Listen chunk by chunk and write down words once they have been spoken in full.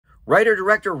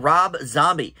Writer-director Rob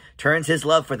Zombie turns his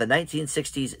love for the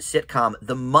 1960s sitcom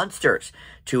The Munsters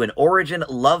to an origin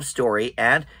love story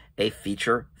and a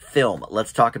feature film.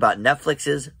 Let's talk about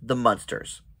Netflix's The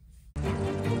Munsters.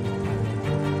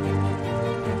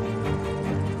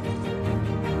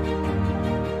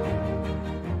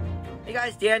 Hey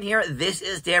guys, Dan here. This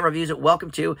is Dan Reviews.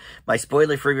 Welcome to my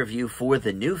spoiler-free review for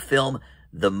the new film,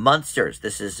 The Munsters.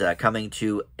 This is coming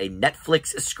to a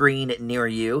Netflix screen near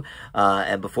you.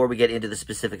 And before we get into the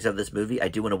specifics of this movie, I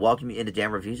do want to welcome you into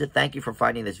Dan Reviews. And thank you for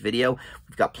finding this video.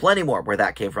 We've got plenty more where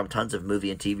that came from. Tons of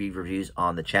movie and TV reviews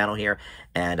on the channel here.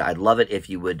 And I'd love it if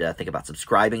you would think about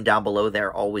subscribing down below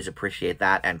there. Always appreciate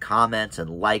that. And comments and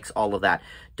likes, all of that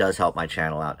does help my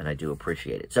channel out, and I do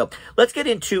appreciate it. So let's get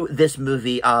into this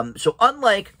movie. So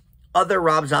unlike other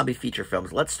Rob Zombie feature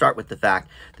films, let's start with the fact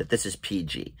that this is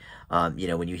PG. You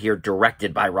know, when you hear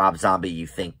directed by Rob Zombie, you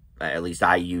think, at least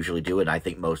I usually do, and I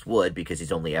think most would because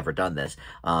he's only ever done this.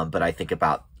 But I think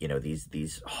about, you know,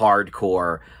 these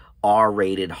hardcore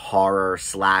R-rated horror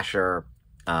slasher,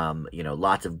 you know,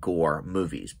 lots of gore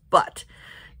movies. But,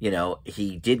 you know,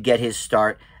 he did get his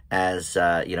start as,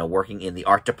 you know, working in the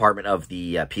art department of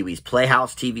the Pee-wee's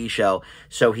Playhouse TV show.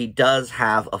 So he does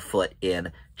have a foot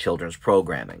in children's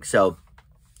programming. So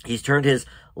he's turned his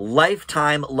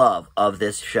lifetime love of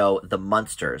this show, The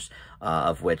Munsters,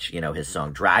 of which, you know, his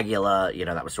song Dragula, you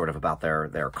know, that was sort of about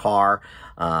their car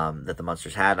that the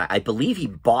Munsters had. And I believe he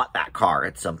bought that car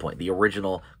at some point, the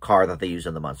original car that they used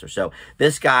in The Munsters. So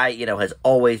this guy, you know, has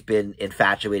always been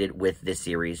infatuated with this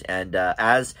series. And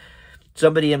as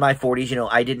somebody in my 40s, you know,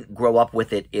 I didn't grow up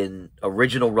with it in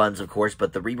original runs, of course,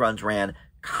 but the reruns ran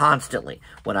constantly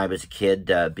when I was a kid,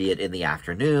 be it in the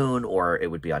afternoon or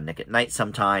it would be on Nick at Night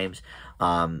sometimes.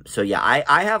 So yeah,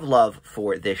 I have love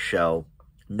for this show,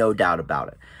 no doubt about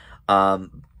it.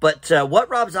 But what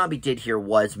Rob Zombie did here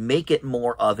was make it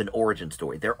more of an origin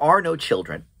story. There are no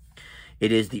children.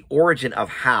 It is the origin of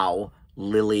how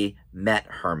Lily met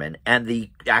Herman and the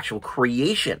actual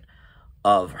creation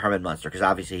of Herman Munster, because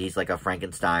obviously he's like a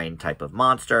Frankenstein type of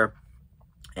monster.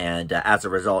 And as a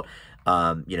result,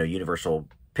 you know, Universal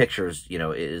Pictures, you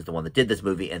know, is the one that did this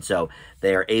movie. And so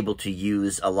they are able to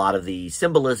use a lot of the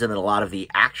symbolism and a lot of the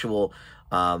actual,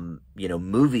 you know,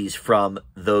 movies from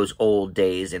those old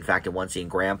days. In fact, in one scene,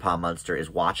 Grandpa Munster is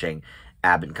watching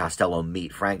Abbott and Costello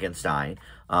meet Frankenstein.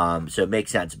 So it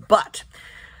makes sense. But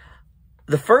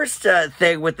the first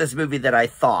thing with this movie that I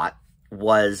thought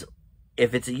was,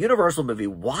 if it's a Universal movie,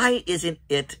 why isn't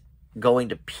it going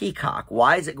to Peacock?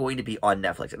 Why is it going to be on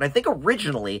Netflix? And I think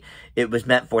originally it was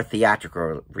meant for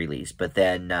theatrical release, but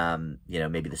then, you know,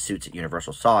 maybe the suits at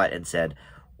Universal saw it and said,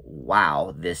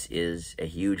 wow, this is a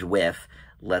huge whiff.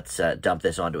 Let's dump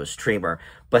this onto a streamer.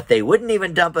 But they wouldn't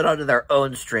even dump it onto their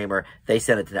own streamer. They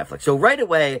sent it to Netflix. So right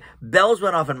away, bells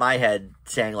went off in my head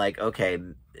saying like, okay,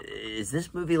 is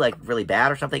this movie like really bad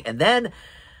or something? And then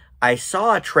I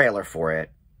saw a trailer for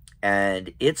it,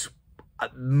 and it's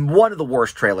one of the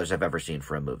worst trailers I've ever seen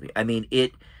for a movie. I mean,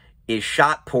 it is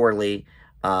shot poorly.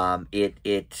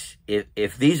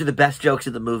 If these are the best jokes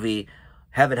in the movie,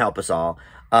 heaven help us all.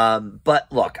 But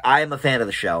look, I am a fan of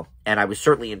the show, and I was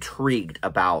certainly intrigued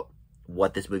about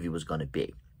what this movie was going to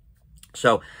be.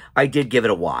 So I did give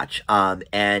it a watch.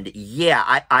 And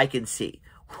yeah, I can see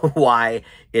why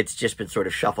it's just been sort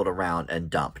of shuffled around and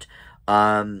dumped.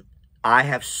 I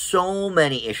have so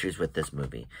many issues with this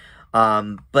movie.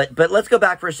 But let's go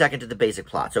back for a second to the basic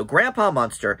plot. So Grandpa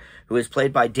Munster, who is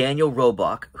played by Daniel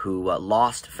Roebuck, who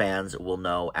Lost fans will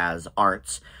know as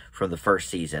Arntz from the first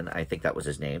season. I think that was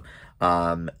his name.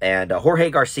 And Jorge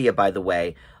Garcia, by the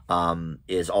way,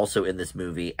 is also in this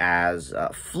movie as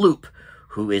Floop,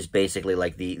 who is basically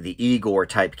like the Igor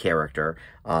type character.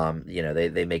 You know,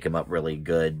 they make him up really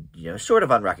good, you know, sort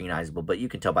of unrecognizable, but you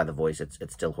can tell by the voice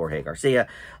it's still Jorge Garcia.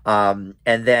 And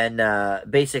then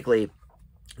basically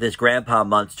this Grandpa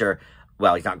Munster,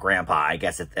 well, he's not Grandpa, I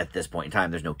guess at this point in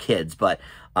time, there's no kids, but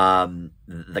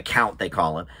the Count, they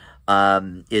call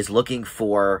him, is looking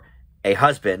for a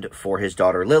husband for his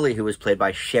daughter Lily, who is played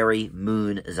by Sherry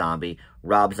Moon Zombie,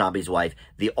 Rob Zombie's wife,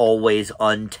 the always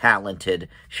untalented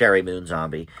Sherry Moon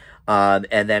Zombie.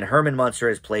 And then Herman Munster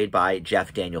is played by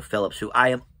Jeff Daniel Phillips, who I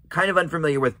am kind of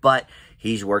unfamiliar with, but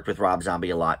he's worked with Rob Zombie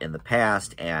a lot in the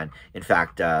past. And in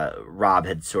fact, Rob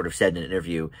had sort of said in an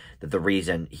interview that the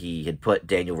reason he had put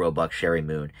Daniel Roebuck, Sherry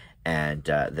Moon, and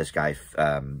this guy,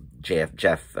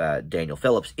 Jeff Daniel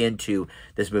Phillips, into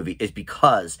this movie is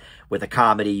because with a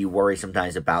comedy, you worry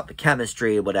sometimes about the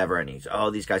chemistry, whatever. And he's, oh,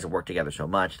 these guys have worked together so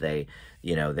much. They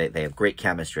have great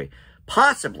chemistry.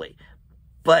 Possibly.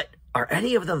 But are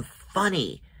any of them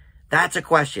funny? That's a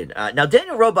question. Now,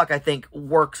 Daniel Roebuck, I think,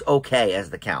 works okay as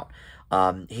the Count.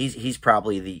 He's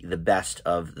probably the best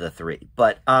of the three.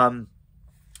 But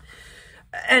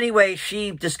anyway,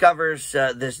 she discovers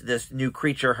this new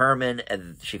creature, Herman,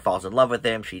 and she falls in love with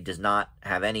him. She does not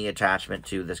have any attachment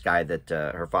to this guy that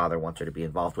her father wants her to be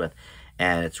involved with.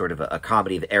 And it's sort of a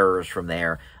comedy of errors from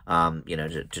there,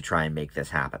 to try and make this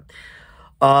happen.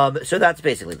 So that's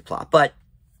basically the plot. But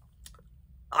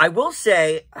I will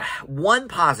say one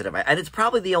positive, and it's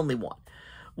probably the only one.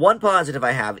 One positive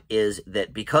I have is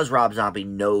that because Rob Zombie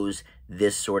knows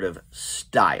this sort of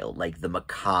style, like the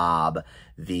macabre,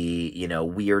 the,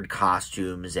 weird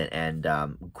costumes and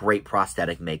great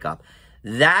prosthetic makeup,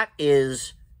 that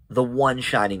is the one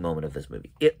shining moment of this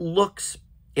movie. It looks,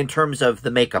 in terms of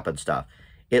the makeup and stuff,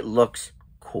 it looks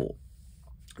cool.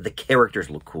 The characters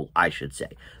look cool, I should say.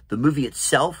 The movie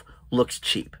itself looks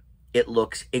cheap. It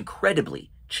looks incredibly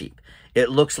cheap. It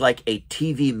looks like a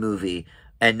TV movie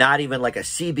and not even like a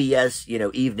CBS,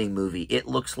 evening movie. It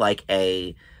looks like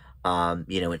an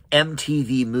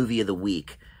MTV movie of the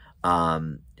week,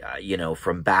 from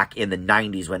back in the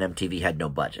 90s when MTV had no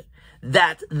budget.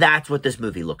 That's what this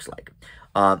movie looks like.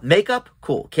 Makeup,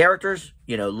 cool. Characters,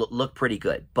 look pretty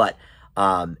good. But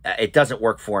it doesn't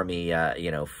work for me, on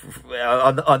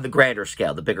the grander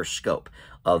scale, the bigger scope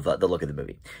of the look of the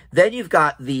movie. Then you've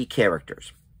got the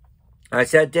characters. I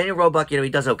said Daniel Roebuck, he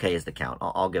does okay as the Count.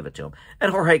 I'll give it to him.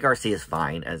 And Jorge Garcia is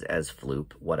fine as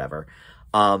Floop, whatever.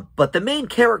 But the main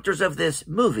characters of this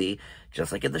movie,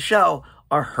 just like in the show,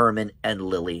 are Herman and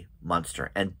Lily Munster.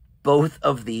 And both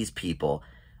of these people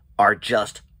are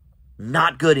just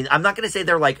not good. I'm not going to say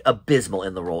they're like abysmal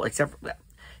in the role, except for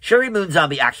Sherry Moon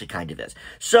Zombie actually kind of is.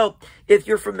 So if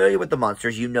you're familiar with the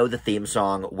Munsters, you know the theme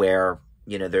song where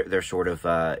they're sort of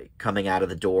coming out of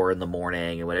the door in the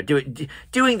morning and whatever,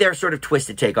 doing their sort of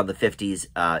twisted take on the 50s,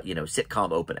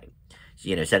 sitcom opening,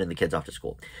 sending the kids off to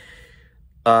school.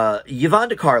 Yvonne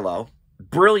DiCarlo,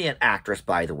 brilliant actress,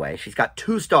 by the way. She's got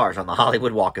 2 stars on the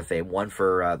Hollywood Walk of Fame, one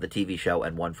for the TV show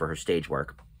and one for her stage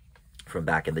work from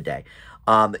back in the day.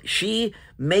 She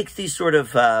makes these sort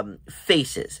of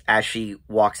faces as she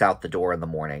walks out the door in the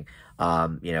morning. I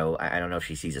don't know if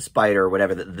she sees a spider or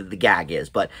whatever the gag is,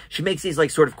 but she makes these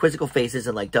like sort of quizzical faces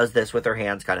and like does this with her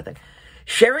hands kind of thing.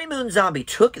 Sherry Moon Zombie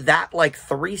took that like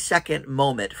 3-second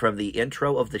moment from the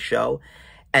intro of the show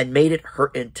and made it her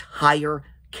entire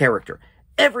character.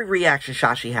 Every reaction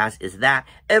shot she has is that.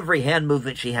 Every hand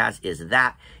movement she has is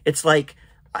that. It's like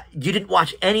you didn't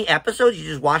watch any episodes. You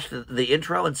just watched the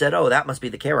intro and said, oh, that must be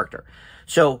the character.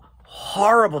 So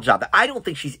horrible job. I don't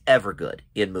think she's ever good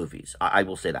in movies. I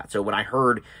will say that. So when I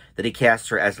heard that he cast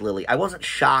her as Lily, I wasn't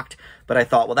shocked, but I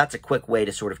thought, well, that's a quick way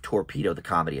to sort of torpedo the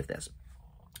comedy of this.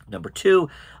 Number 2,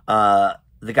 the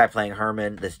guy playing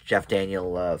Herman, this Jeff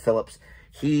Daniel Phillips,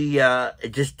 he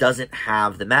just doesn't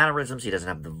have the mannerisms. He doesn't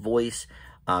have the voice.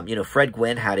 Fred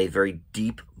Gwynn had a very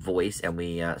deep voice, and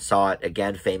we saw it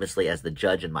again famously as the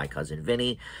judge in My Cousin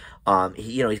Vinny.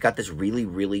 He's got this really,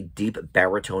 really deep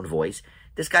baritone voice.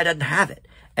 This guy doesn't have it,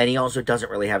 and he also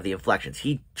doesn't really have the inflections.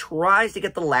 He tries to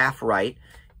get the laugh right.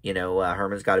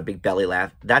 Herman's got a big belly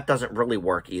laugh. That doesn't really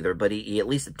work either, but he at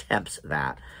least attempts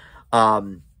that.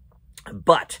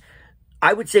 But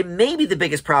I would say maybe the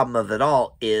biggest problem of it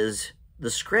all is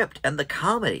the script and the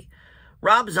comedy.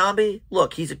 Rob Zombie,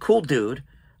 look, he's a cool dude.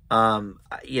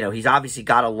 He's obviously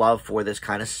got a love for this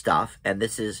kind of stuff, and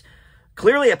this is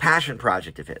clearly a passion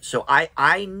project of his. So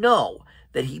I know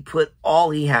that he put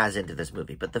all he has into this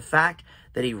movie, but the fact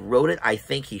that he wrote it, I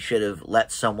think he should have let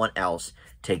someone else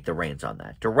take the reins on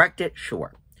that. Direct it,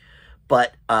 sure.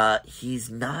 But he's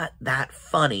not that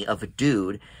funny of a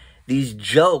dude. These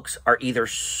jokes are either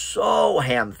so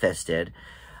ham-fisted,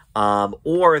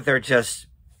 or they're just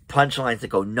punchlines that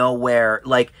go nowhere.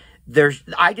 Like,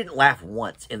 I didn't laugh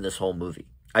once in this whole movie.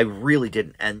 I really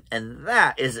didn't. And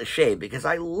that is a shame because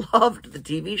I loved the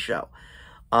TV show.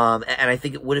 And I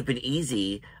think it would have been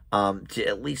easy to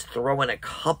at least throw in a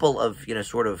couple of,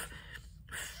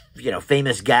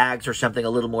 famous gags or something a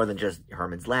little more than just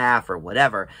Herman's laugh or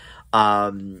whatever.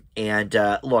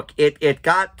 Look, it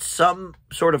got some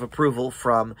sort of approval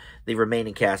from the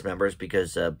remaining cast members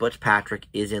because Butch Patrick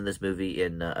is in this movie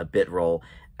in a bit role,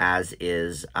 as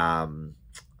is,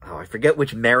 I forget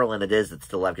which Marilyn it is that's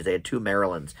still left because they had 2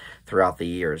 Marilyns throughout the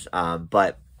years.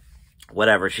 But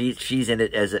whatever, she's in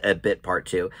it as a bit part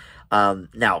too.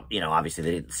 Now, obviously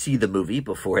they didn't see the movie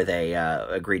before they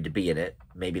agreed to be in it.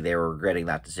 Maybe they were regretting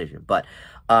that decision. But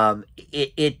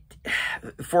it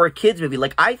for a kids movie,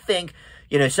 like I think,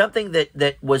 something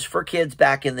that was for kids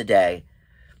back in the day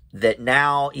that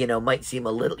now, might seem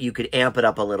a little, you could amp it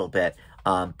up a little bit.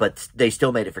 but they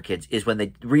still made it for kids, is when they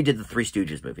redid the Three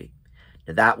Stooges movie.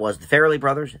 Now, that was the Farrelly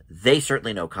brothers. They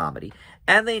certainly know comedy,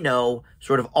 and they know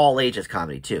sort of all ages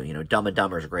comedy too. You know, Dumb and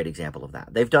Dumber is a great example of that.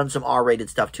 They've done some R-rated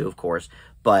stuff too, of course,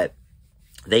 but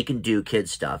they can do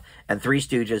kids stuff. And Three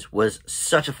Stooges was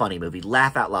such a funny movie.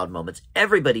 Laugh out loud moments.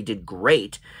 Everybody did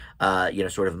great,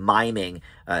 sort of miming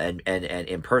and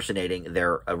impersonating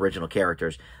their original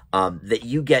characters. That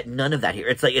you get none of that here.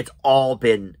 It's like it's all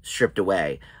been stripped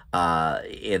away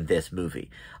in this movie.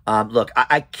 Look,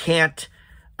 I can't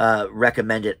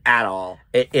recommend it at all.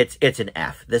 It's an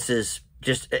F. This is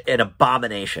just an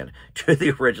abomination to the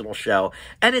original show.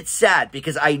 And it's sad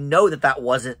because I know that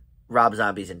wasn't Rob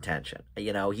Zombie's intention.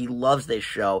 You know, he loves this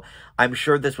show. I'm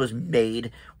sure this was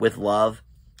made with love,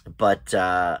 but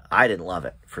I didn't love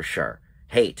it for sure.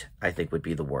 Hate, I think, would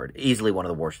be the word. Easily one of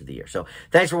the worst of the year. So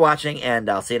thanks for watching, and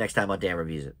I'll see you next time on Dan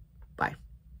Reviews It. Bye.